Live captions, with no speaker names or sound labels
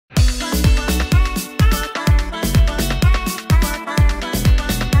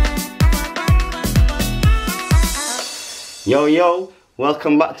Yo,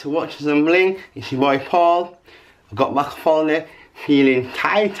 welcome back to Watches and Bling. It's your boy Paul. I got back off all day feeling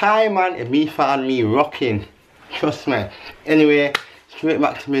tie man. If me found me rocking, trust me. Anyway, straight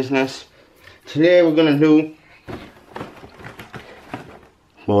back to business. Today we're gonna do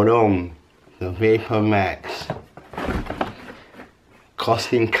the VapourMax,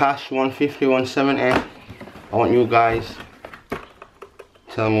 costing cash 150, 170. I want you guys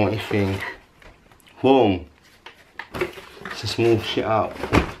tell me what you think. Boom. Just move shit out,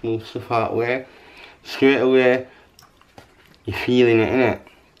 move stuff out way. Straight away, you're feeling it, innit?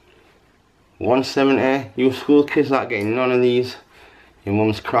 170, you school kids aren't getting none of these. Your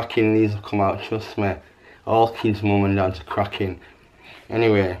mum's cracking, these will come out, trust me. All kids, mum and dads are cracking.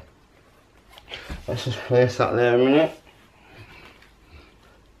 Anyway, let's just place that there a minute.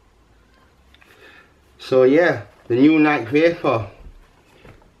 So yeah, the new Nike Vapor.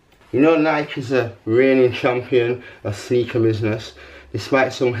 You know Nike is a reigning champion of sneaker business,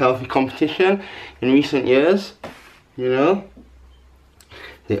 despite some healthy competition in recent years. You know,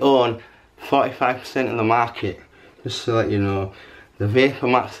 they own 45% of the market. Just to let you know, the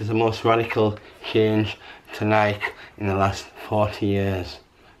VapourMax is the most radical change to Nike in the last 40 years.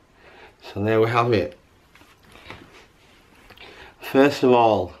 So there we have it. First of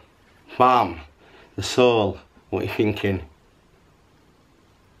all, bam, the sole. What are you thinking?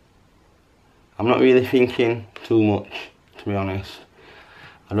 I'm not really thinking too much, to be honest.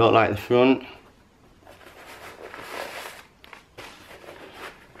 I don't like the front.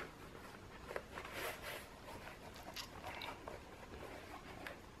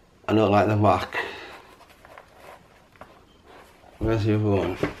 I don't like the back. Where's the other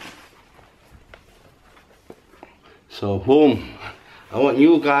one? So boom, I want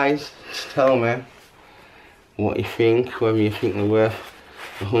you guys to tell me what you think, whether you think they're worth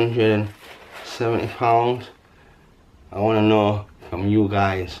 £170. I want to know from you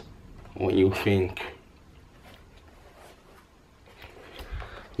guys what you think.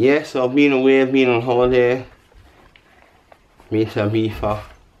 Yeah, so I've been away, been on holiday, been to Ibiza,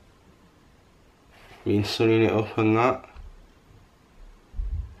 been sunning it up and that.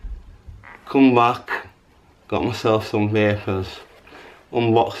 Come back, got myself some vapors,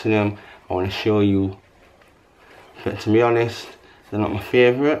 unboxing them. I want to show you, but to be honest, they're not my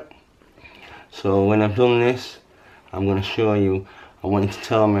favourite. So when I've done this, I'm going to show you. I want you to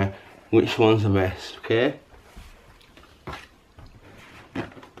tell me which one's the best, okay?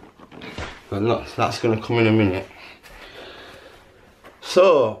 But look, that's going to come in a minute.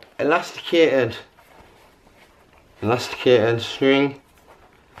 So, elasticated string,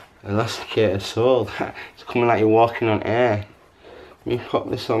 elasticated sole. It's coming like you're walking on air. Let me pop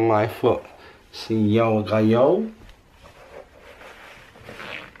this on my foot. See, yo, I got yo.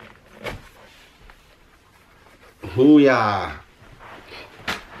 Booyah!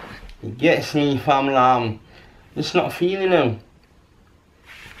 It gets me, fam lamb. Just not feeling them.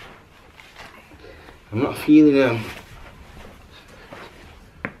 I'm not feeling them.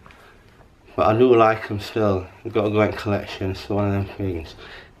 But I do like them still. I've got a great collection, it's one of them things.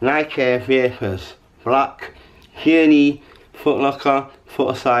 Nike Air Vapors, black, Journey, Foot Locker,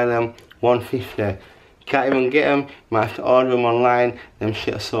 Foot Asylum, 150. Can't even get them, you might have to order them online. Them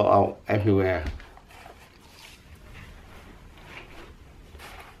shit are sold out everywhere.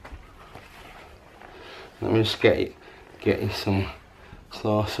 Let me just get you some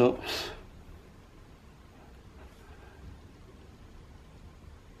close-ups.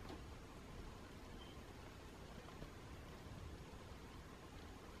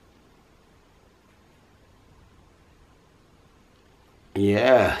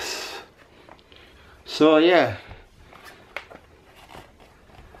 Yes. So yeah,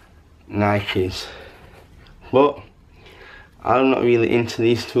 Nikes. But I'm not really into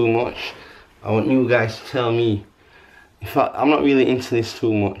these too much. I want you guys to tell me. In fact, I'm not really into this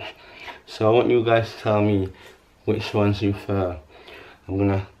too much. So I want you guys to tell me which ones you prefer. I'm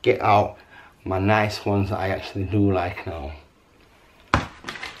gonna get out my nice ones that I actually do like now.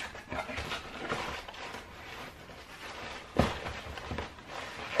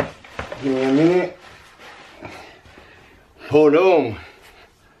 Give me a minute. Hold on.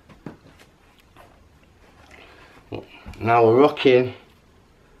 Now we're rocking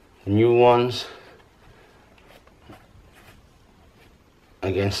the new ones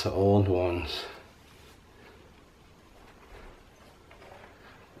against the old ones.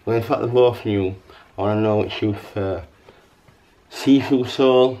 Well, in fact, they're both new. I want to know which you prefer. See-through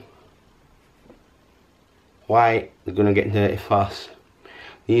sole, white, they're going to get dirty fast.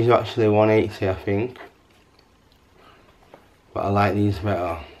 These are actually 180, I think. But I like these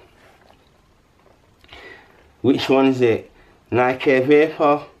better. Which one is it? Nike Air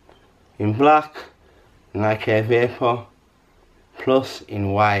Vapor in black, Nike Air Vapor Plus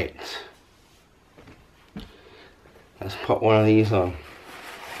in white. Let's put one of these on.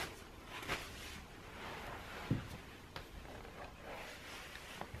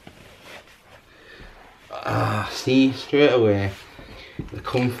 See, straight away the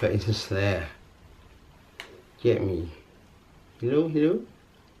comfort is just there. Get me. Hello.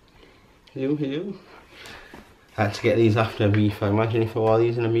 I had to get these after a reefer. Imagine if I wore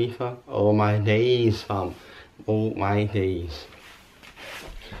these in a reefer. Oh my days, fam. Oh my days.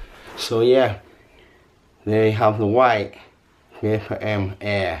 So yeah, there you have the white Vapor M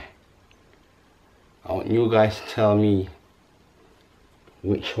Air. I want you guys to tell me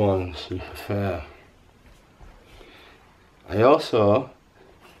which ones you prefer. I also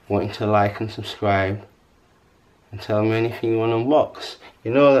want you to like and subscribe and tell me anything you want to unbox.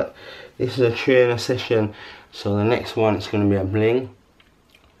 You know that this is a trainer session, so the next one it's going to be a bling,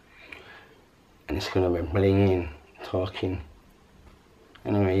 and it's going to be blinging, talking.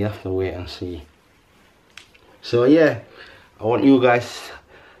 Anyway, you have to wait and see. So yeah, I want you guys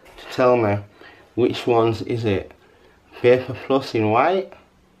to tell me which ones is it, Vapor Plus in white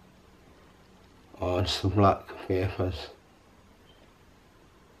or just the black Vapors.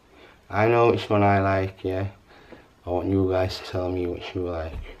 I know which one I like, yeah. I want you guys to tell me which you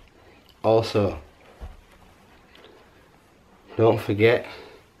like. Also, don't forget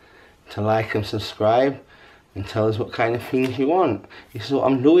to like and subscribe and tell us what kind of things you want. This is what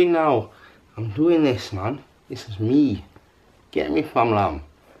I'm doing now. I'm doing this, man. This is me. Get me, fam lamb.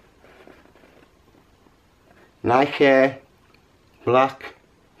 Nike Air black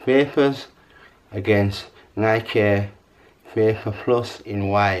Vapors against Nike Air Vapor Plus in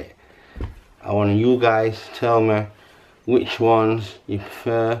white. I want you guys to tell me which ones you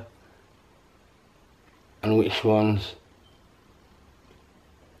prefer and which ones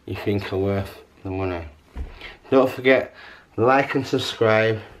you think are worth the money. Don't forget, like and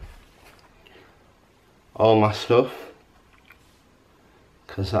subscribe all my stuff,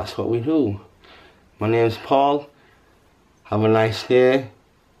 because that's what we do. My name's Paul. Have a nice day.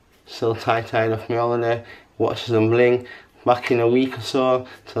 Still tied off my holiday. Watch some bling. Back in a week or so.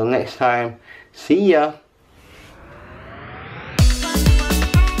 Till next time. See ya.